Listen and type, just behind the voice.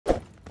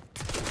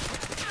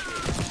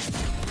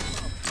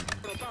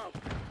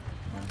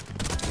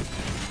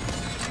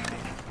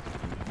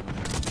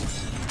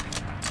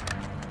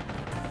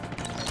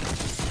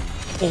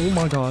Oh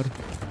my god.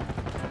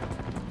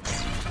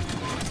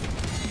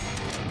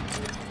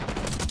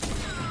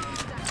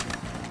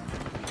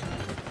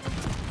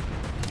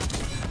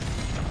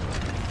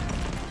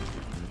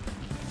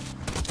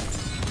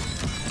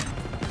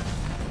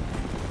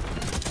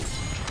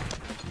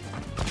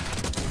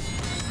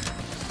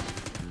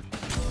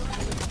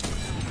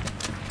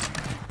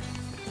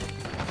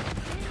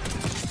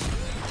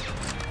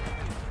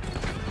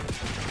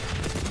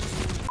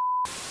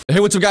 Hey,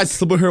 what's up guys, it's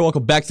Slipper here,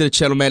 welcome back to the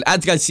channel, man.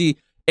 As you guys see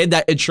in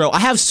that intro, I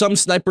have some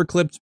sniper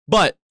clips,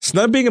 but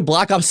sniping in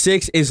Black Ops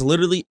 6 is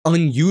literally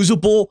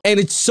unusable, and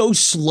it's so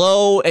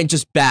slow and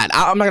just bad.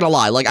 I'm not gonna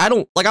lie,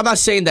 I'm not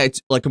saying that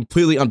it's like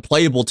completely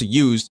unplayable to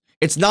use.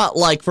 It's not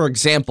like, for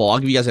example, I'll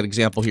give you guys an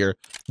example here.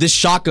 This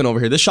shotgun over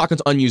here, this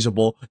shotgun's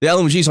unusable, the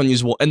LMG is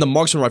unusable, and the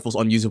marksman rifle's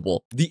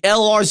unusable. The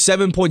LR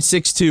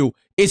 7.62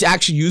 is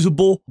actually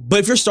usable, but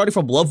if you're starting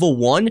from level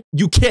 1,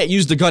 you can't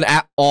use the gun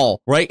at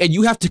all, right? And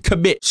you have to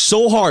commit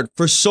so hard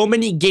for so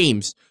many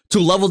games to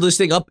level this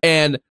thing up.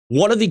 And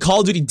one of the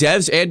Call of Duty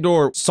devs and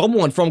or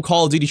someone from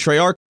Call of Duty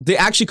Treyarch, they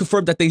actually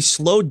confirmed that they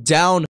slowed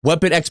down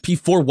weapon XP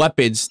for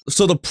weapons,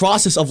 so the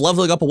process of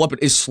leveling up a weapon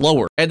is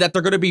slower, and that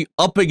they're going to be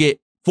upping it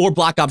for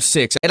Black Ops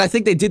 6. And I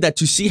think they did that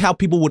to see how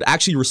people would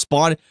actually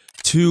respond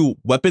to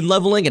weapon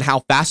leveling and how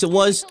fast it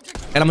was.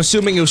 And I'm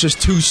assuming it was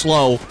just too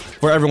slow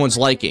for everyone's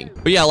liking.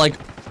 But yeah, like,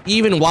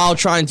 even while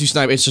trying to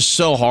snipe, it's just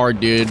so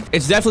hard, dude.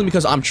 It's definitely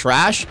because I'm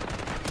trash,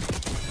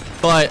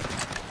 but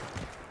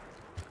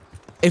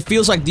it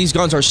feels like these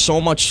guns are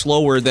so much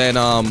slower than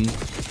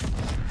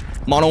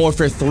Modern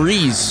Warfare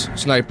 3's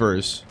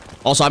snipers.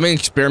 Also, I've been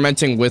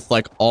experimenting with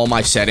like all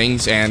my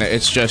settings, and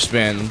it's just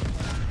been...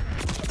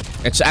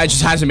 it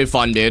just hasn't been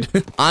fun, dude.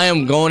 I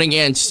am going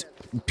against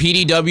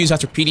PDWs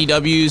after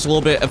PDWs, a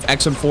little bit of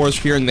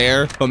XM4s here and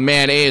there. But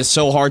man, it is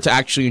so hard to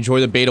actually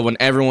enjoy the beta when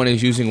everyone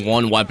is using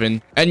one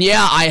weapon. And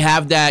yeah, I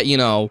have that, you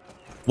know,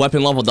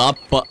 weapon leveled up.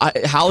 But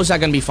how is that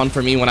going to be fun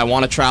for me when I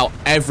want to try out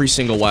every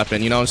single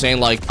weapon? You know what I'm saying?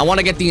 Like, I want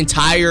to get the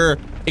entire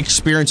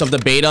experience of the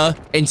beta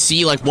and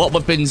see, like, what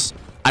weapons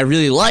I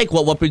really like,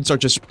 what weapons are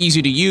just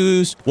easy to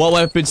use, what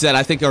weapons that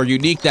I think are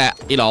unique that,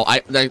 you know,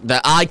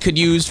 that I could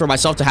use for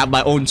myself to have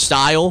my own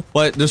style.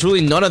 But there's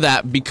really none of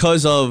that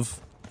because of,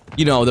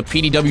 you know, the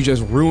PDW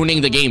just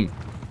ruining the game.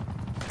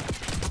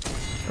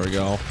 There we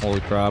go.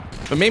 Holy crap.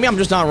 But maybe I'm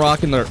just not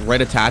rocking the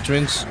right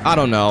attachments. I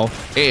don't know.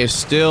 It is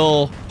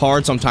still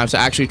hard sometimes to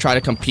actually try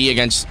to compete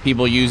against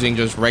people using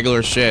just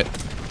regular shit.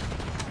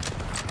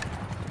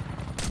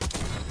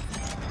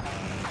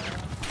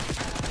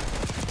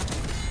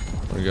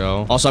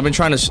 Go. Also, I've been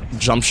trying to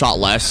jump shot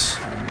less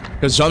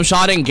because jump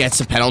shotting gets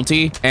a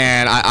penalty,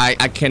 and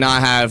I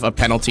cannot have a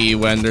penalty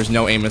when there's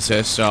no aim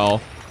assist,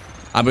 so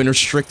I've been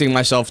restricting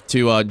myself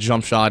to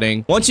jump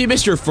shotting. Once you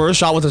miss your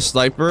first shot with a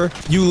sniper,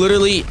 you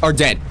literally are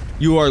dead.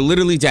 You are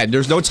literally dead.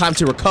 There's no time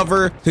to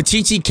recover. The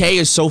TTK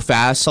is so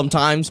fast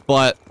sometimes,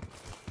 but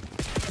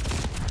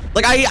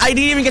like I didn't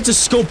even get to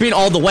scope in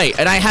all the way,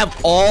 and I have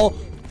all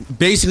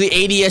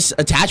basically ADS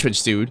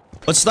attachments, dude.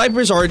 But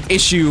snipers are an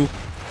issue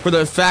for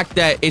the fact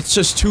that it's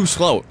just too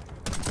slow.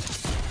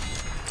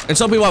 And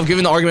some people have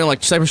given the argument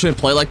like snipers shouldn't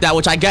play like that,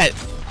 which I get.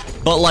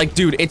 But like,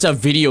 dude, it's a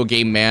video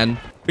game, man.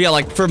 But yeah,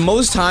 like for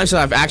most times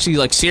that I've actually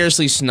like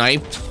seriously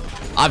sniped,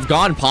 I've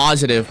gone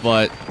positive,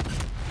 but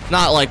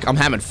not like I'm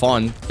having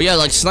fun. But yeah,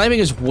 like sniping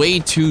is way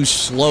too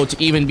slow to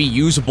even be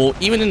usable,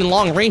 even in the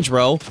long range,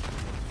 bro.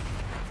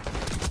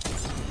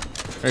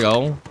 There you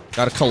go.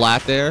 Got a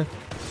collat there.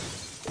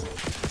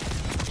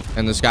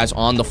 And this guy's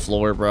on the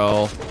floor,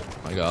 bro.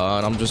 My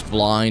god, I'm just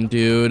blind,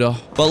 dude.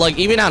 But like,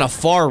 even at a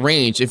far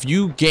range, if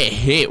you get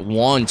hit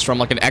once from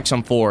like an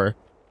XM4,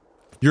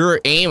 your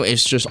aim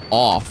is just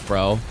off,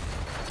 bro.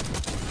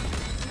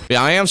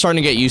 Yeah, I am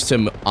starting to get used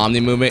to Omni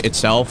movement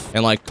itself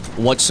and like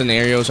what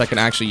scenarios I can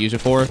actually use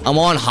it for. I'm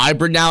on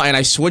hybrid now, and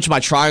I switched my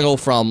triangle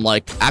from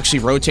like actually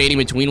rotating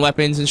between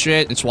weapons and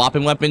shit and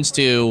swapping weapons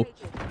to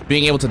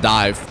being able to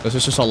dive. This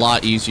is just a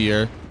lot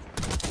easier.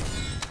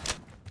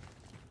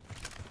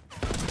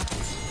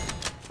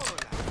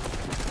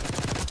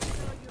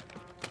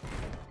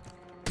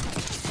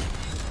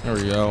 There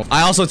we go.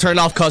 I also turned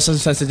off custom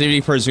sensitivity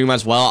for zoom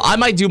as well. I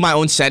might do my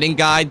own setting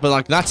guide, but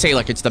like not say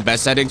like it's the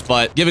best settings,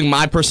 but giving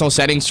my personal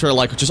settings for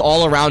like just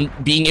all around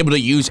being able to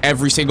use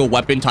every single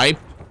weapon type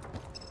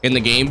in the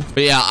game.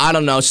 But yeah, I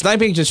don't know.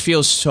 Sniping just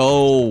feels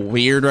so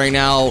weird right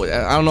now.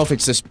 I don't know if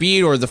it's the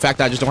speed or the fact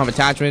that I just don't have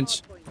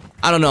attachments.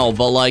 I don't know,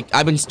 but like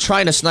I've been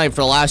trying to snipe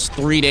for the last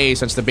 3 days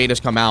since the beta's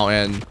come out,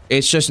 and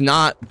it's just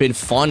not been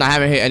fun. I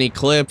haven't hit any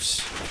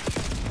clips.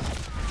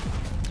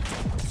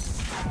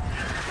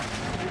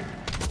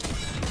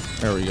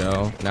 There we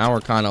go. Now we're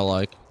kind of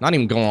like, not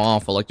even going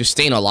off, but like just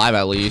staying alive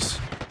at least.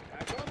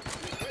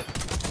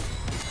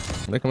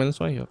 Are they coming this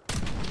way? Yep.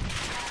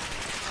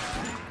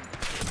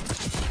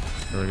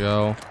 There we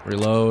go.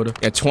 Reload.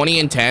 Yeah, 20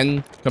 and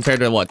 10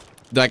 compared to what?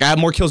 Like, I have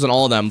more kills than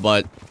all of them,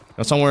 but you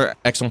know, somewhere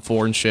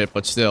XM4 and shit,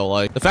 but still,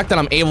 like, the fact that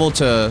I'm able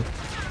to,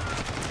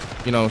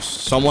 you know,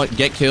 somewhat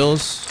get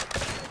kills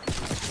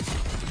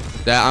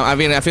I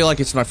mean, I feel like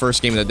it's my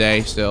first game of the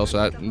day still,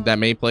 so that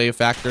may play a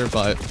factor,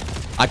 but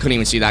I couldn't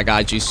even see that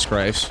guy. Jesus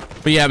Christ.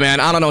 But yeah, man,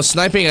 I don't know.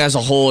 Sniping as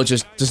a whole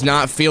just does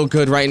not feel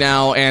good right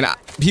now. And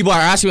people are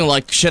asking me,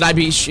 like, should I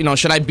be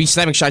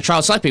sniping? Should I try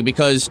out sniping?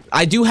 Because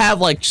I do have,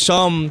 like,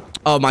 some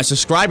of my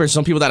subscribers,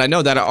 some people that I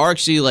know that are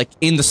actually, like,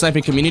 in the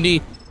sniping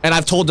community. And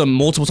I've told them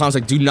multiple times,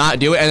 like, do not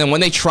do it. And then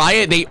when they try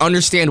it, they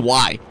understand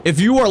why. If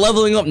you are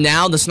leveling up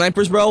now, the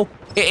snipers, bro,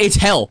 it's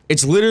hell.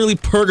 It's literally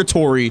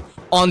purgatory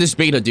on this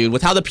beta, dude.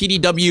 With how the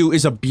PDW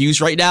is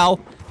abused right now,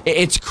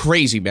 it's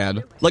crazy,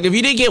 man. Like, if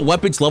you didn't get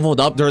weapons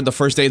leveled up during the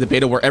first day of the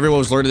beta where everyone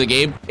was learning the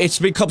game, it's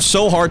become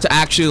so hard to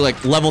actually,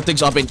 like, level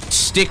things up and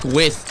stick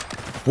with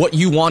what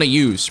you want to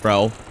use,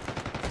 bro.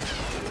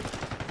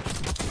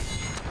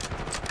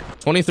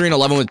 23 and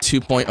 11 with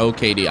 2.0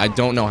 KD. I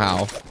don't know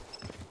how.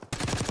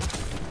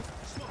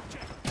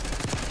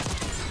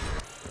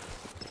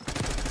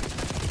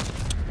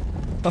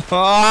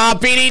 Ah,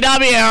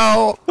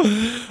 PDW!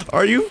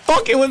 Are you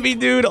fucking with me,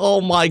 dude?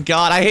 Oh my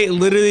god, I hate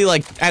literally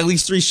like at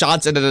least 3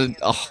 shots and then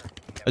I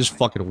just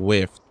fucking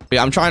whiffed. But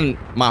yeah, I'm trying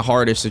my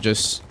hardest to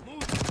just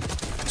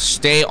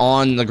stay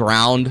on the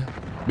ground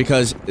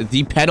because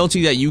the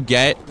penalty that you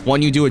get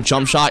when you do a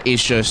jump shot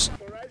is just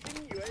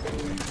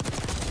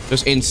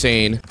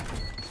insane.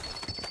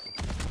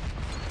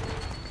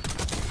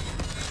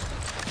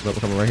 We're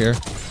coming right here.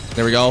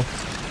 There we go.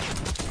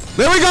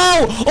 There we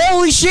go!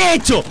 Holy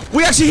shit!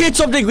 We actually hit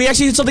something! We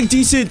actually hit something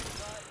decent!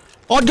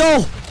 On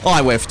go! Oh,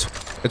 I whiffed.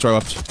 That's where I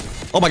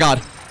whiffed. Oh my god.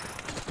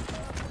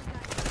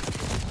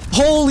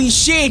 Holy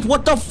shit!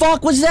 What the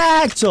fuck was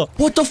that?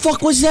 What the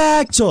fuck was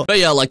that? But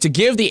yeah, like, to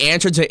give the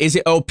answer to is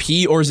it OP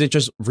or is it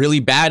just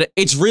really bad?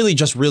 It's really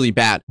just really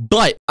bad.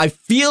 But I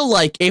feel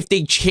like if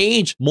they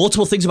change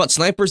multiple things about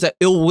snipers, that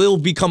it will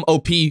become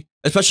OP,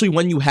 especially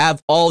when you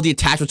have all the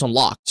attachments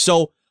unlocked.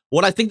 So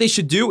what I think they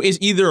should do is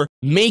either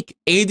make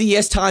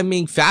ADS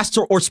timing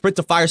faster or sprint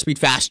to fire speed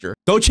faster.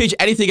 Don't change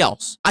anything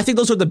else. I think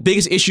those are the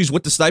biggest issues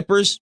with the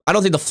snipers. I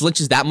don't think the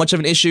flinch is that much of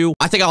an issue.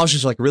 I think I was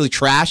just like really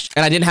trash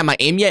and I didn't have my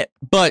aim yet.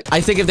 But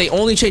I think if they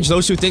only change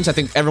those 2 things, I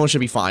think everyone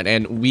should be fine.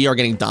 And we are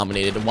getting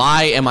dominated.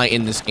 Why am I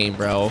in this game,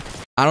 bro?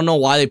 I don't know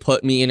why they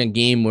put me in a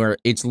game where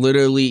it's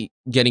literally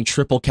getting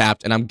triple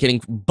capped and I'm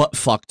getting butt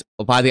fucked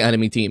by the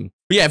enemy team.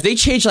 But yeah, if they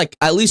change like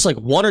at least like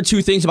 1 or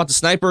 2 things about the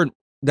sniper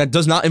that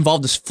does not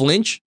involve this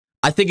flinch,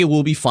 I think it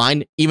will be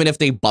fine, even if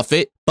they buff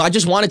it. But I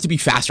just want it to be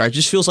faster. It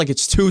just feels like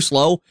it's too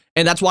slow,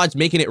 and that's why it's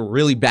making it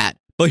really bad.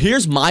 But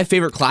here's my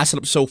favorite class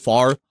setup so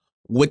far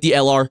with the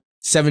LR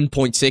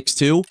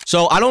 7.62.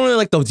 So I don't really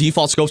like the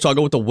default scope, so I'll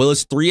go with the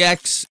Willis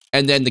 3X,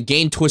 and then the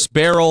gain twist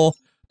barrel,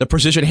 the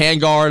precision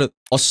handguard,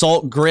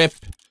 assault grip,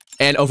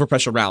 and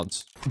overpressure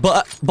rounds.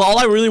 But all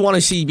I really want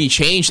to see be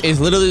changed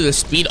is literally the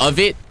speed of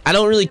it. I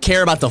don't really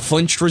care about the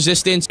flinch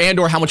resistance and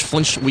or how much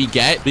flinch we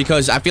get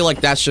because I feel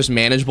like that's just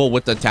manageable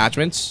with the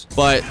attachments.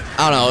 But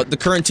I don't know, the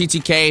current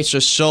TTK is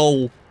just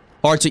so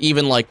hard to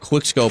even like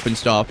quick scope and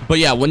stuff. But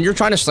yeah, when you're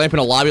trying to snipe in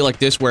a lobby like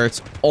this where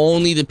it's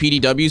only the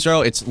PDWs,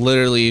 bro, it's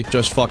literally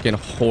just fucking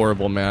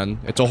horrible, man.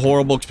 It's a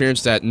horrible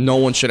experience that no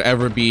one should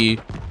ever be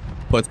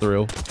put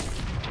through.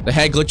 The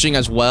head glitching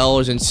as well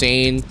is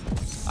insane.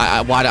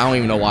 I don't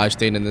even know why I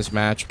stayed in this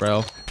match,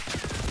 bro.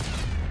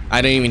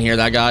 I didn't even hear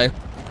that guy.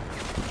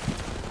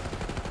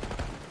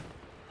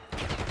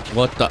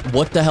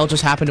 What the hell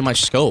just happened to my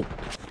scope?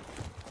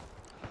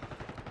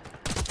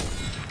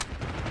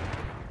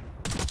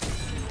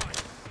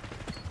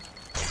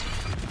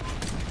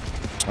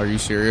 Are you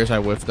serious? I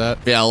whiffed that.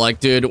 Yeah, like,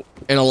 dude,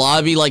 in a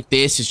lobby like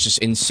this, it's just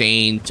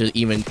insane to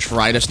even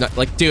try to snipe.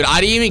 Like, dude,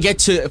 I didn't even get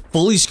to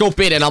fully scope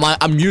in, and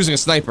I'm using a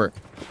sniper.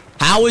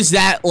 How is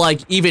that,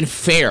 like, even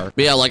fair?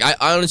 But yeah, like, I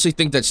honestly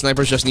think that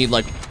snipers just need,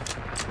 like,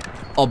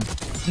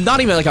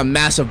 not even, like, a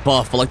massive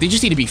buff, but, like, they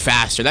just need to be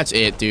faster. That's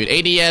it, dude.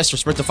 ADS or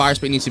sprint to fire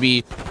speed needs to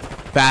be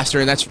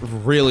faster, and that's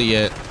really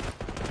it.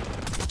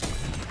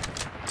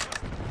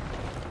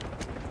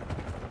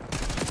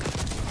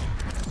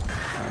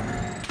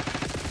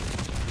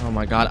 Oh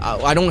my god,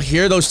 I don't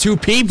hear those 2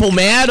 people,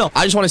 man.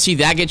 I just want to see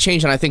that get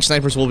changed, and I think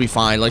snipers will be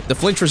fine. Like, the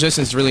flinch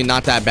resistance is really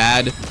not that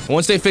bad.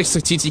 Once they fix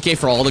the TTK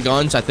for all the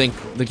guns, I think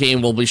the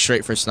game will be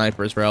straight for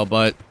snipers, bro.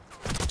 But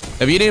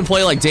if you didn't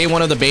play like day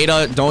 1 of the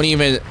beta, don't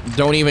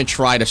even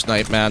try to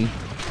snipe, man.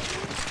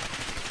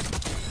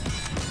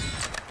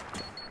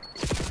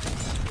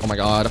 Oh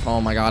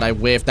my god, I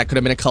whiffed. That could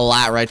have been a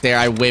collat right there.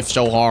 I whiffed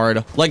so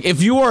hard. Like,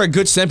 if you are a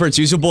good sniper, it's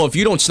usable. If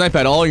you don't snipe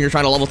at all and you're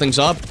trying to level things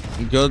up,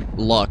 good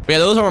luck. But yeah,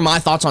 those are my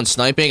thoughts on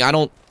sniping. I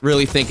don't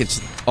really think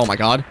it's... Oh my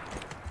god.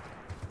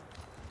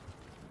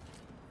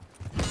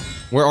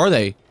 Where are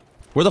they?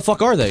 Where the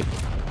fuck are they?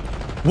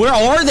 Where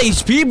are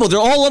these people? They're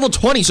all level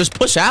 20s. Just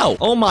push out.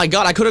 Oh my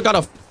god, I could have got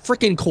a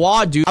freaking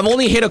quad, dude. I've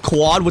only hit a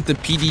quad with the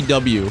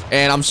PDW,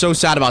 and I'm so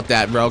sad about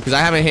that, bro, because I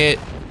haven't hit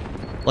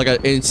like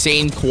an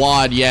insane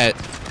quad yet.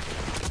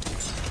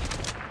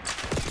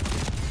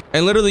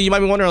 And literally, you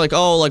might be wondering, like,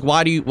 oh, like,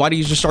 why do you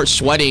just start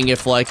sweating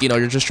if, like, you know,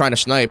 you're just trying to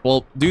snipe?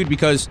 Well, dude,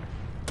 because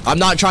I'm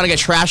not trying to get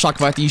trash talked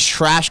about these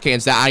trash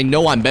cans that I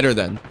know I'm better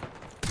than.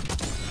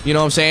 You know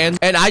what I'm saying?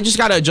 And I just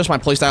gotta adjust my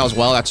playstyle as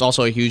well. That's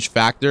also a huge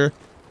factor.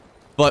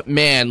 But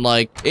man,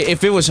 like,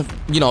 if it was,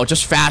 you know,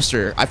 just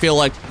faster, I feel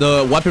like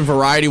the weapon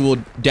variety will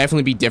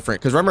definitely be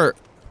different. Because remember,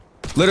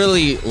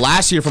 literally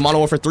last year for Modern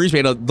Warfare 3's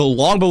beta, the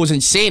longbow was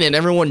insane and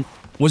everyone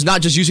was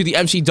not just using the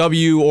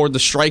MCW or the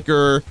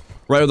Striker,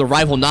 right, or the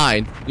Rifle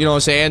 9. You know what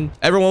I'm saying?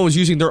 Everyone was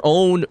using their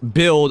own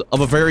build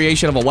of a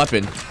variation of a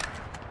weapon.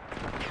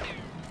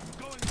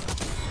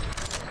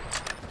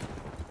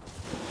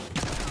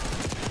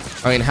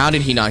 I mean, how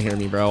did he not hear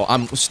me, bro?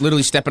 I'm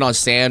literally stepping on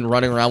sand,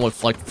 running around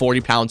with like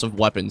 40 pounds of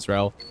weapons,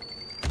 bro.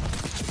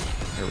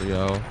 There we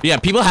go. Yeah,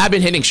 people have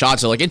been hitting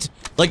shots. So like, it's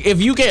like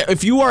if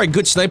you are a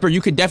good sniper,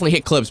 you could definitely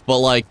hit clips. But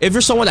like, if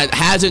you're someone that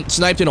hasn't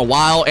sniped in a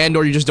while and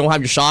or you just don't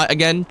have your shot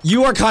again,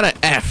 you are kind of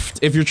effed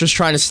if you're just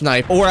trying to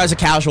snipe or as a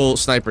casual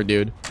sniper,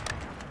 dude.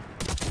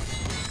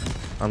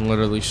 I'm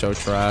literally so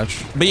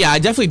trash. But yeah, I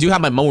definitely do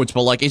have my moments,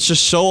 but like, it's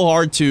just so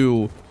hard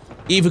to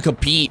even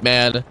compete,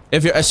 man.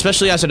 If you're,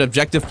 especially as an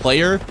objective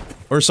player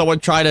or someone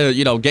trying to,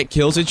 you know, get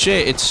kills and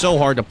shit, it's so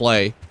hard to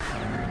play.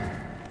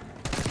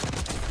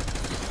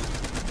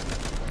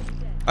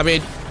 I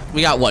mean,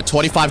 we got what,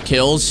 25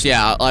 kills?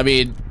 Yeah, I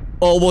mean,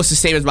 almost the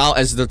same amount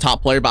as the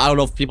top player, but I don't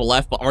know if people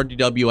left, but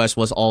RDWS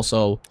was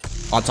also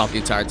on top the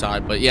entire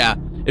time. But yeah,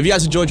 if you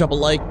guys enjoyed, drop a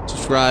like,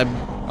 subscribe.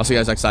 I'll see you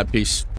guys next time. Peace.